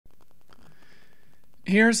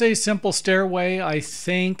Here's a simple stairway I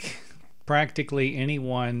think practically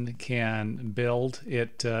anyone can build.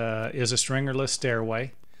 It is a stringerless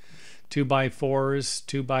stairway. 2x4s,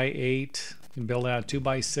 2x8, you can build out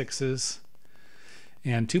 2x6s,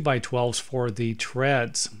 and 2x12s for the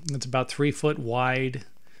treads. It's about 3 foot wide,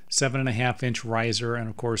 7.5 inch riser, and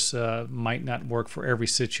of course might not work for every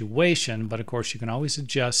situation, but of course you can always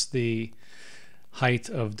adjust the height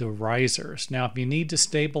of the risers. Now if you need to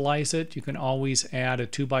stabilize it, you can always add a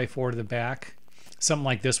 2x4 to the back. Something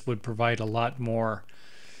like this would provide a lot more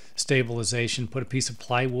stabilization. Put a piece of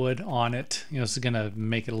plywood on it. This is going to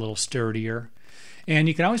make it a little sturdier. And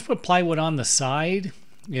you can always put plywood on the side.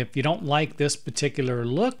 If you don't like this particular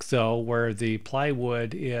look though, where the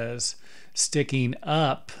plywood is sticking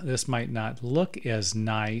up, this might not look as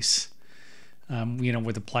nice.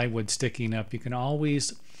 With the plywood sticking up, you can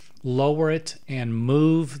always lower it and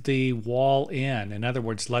move the wall in. In other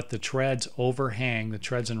words, let the treads overhang, the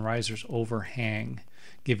treads and risers overhang.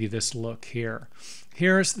 Give you this look here.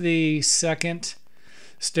 Here's the second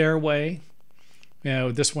stairway.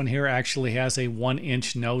 This one here actually has a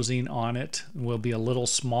 1-inch nosing on it. It will be a little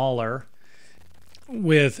smaller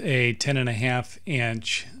with a 10.5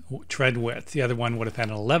 inch tread width. The other one would have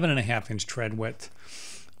had an 11.5 inch tread width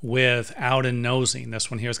without a nosing. This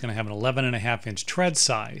one here is going to have an 11.5 inch tread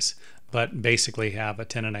size, but basically have a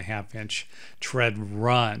 10.5 inch tread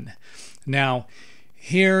run. Now,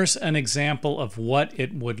 here's an example of what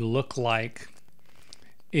it would look like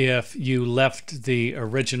if you left the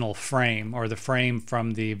original frame, or the frame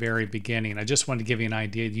from the very beginning. I just wanted to give you an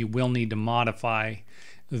idea. You will need to modify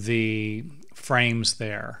the frames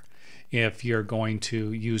there if you're going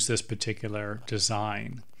to use this particular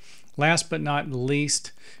design. Last but not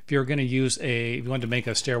least, if you're going to if you want to make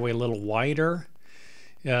a stairway a little wider,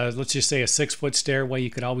 let's just say a 6-foot stairway, you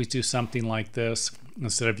could always do something like this.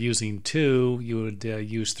 Instead of using 2, you would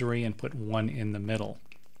use 3 and put 1 in the middle.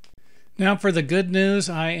 Now for the good news,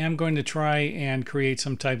 I am going to try and create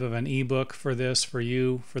some type of an ebook for this for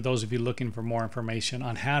you, for those of you looking for more information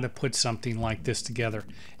on how to put something like this together.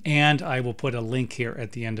 And I will put a link here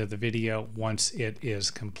at the end of the video once it is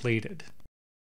completed.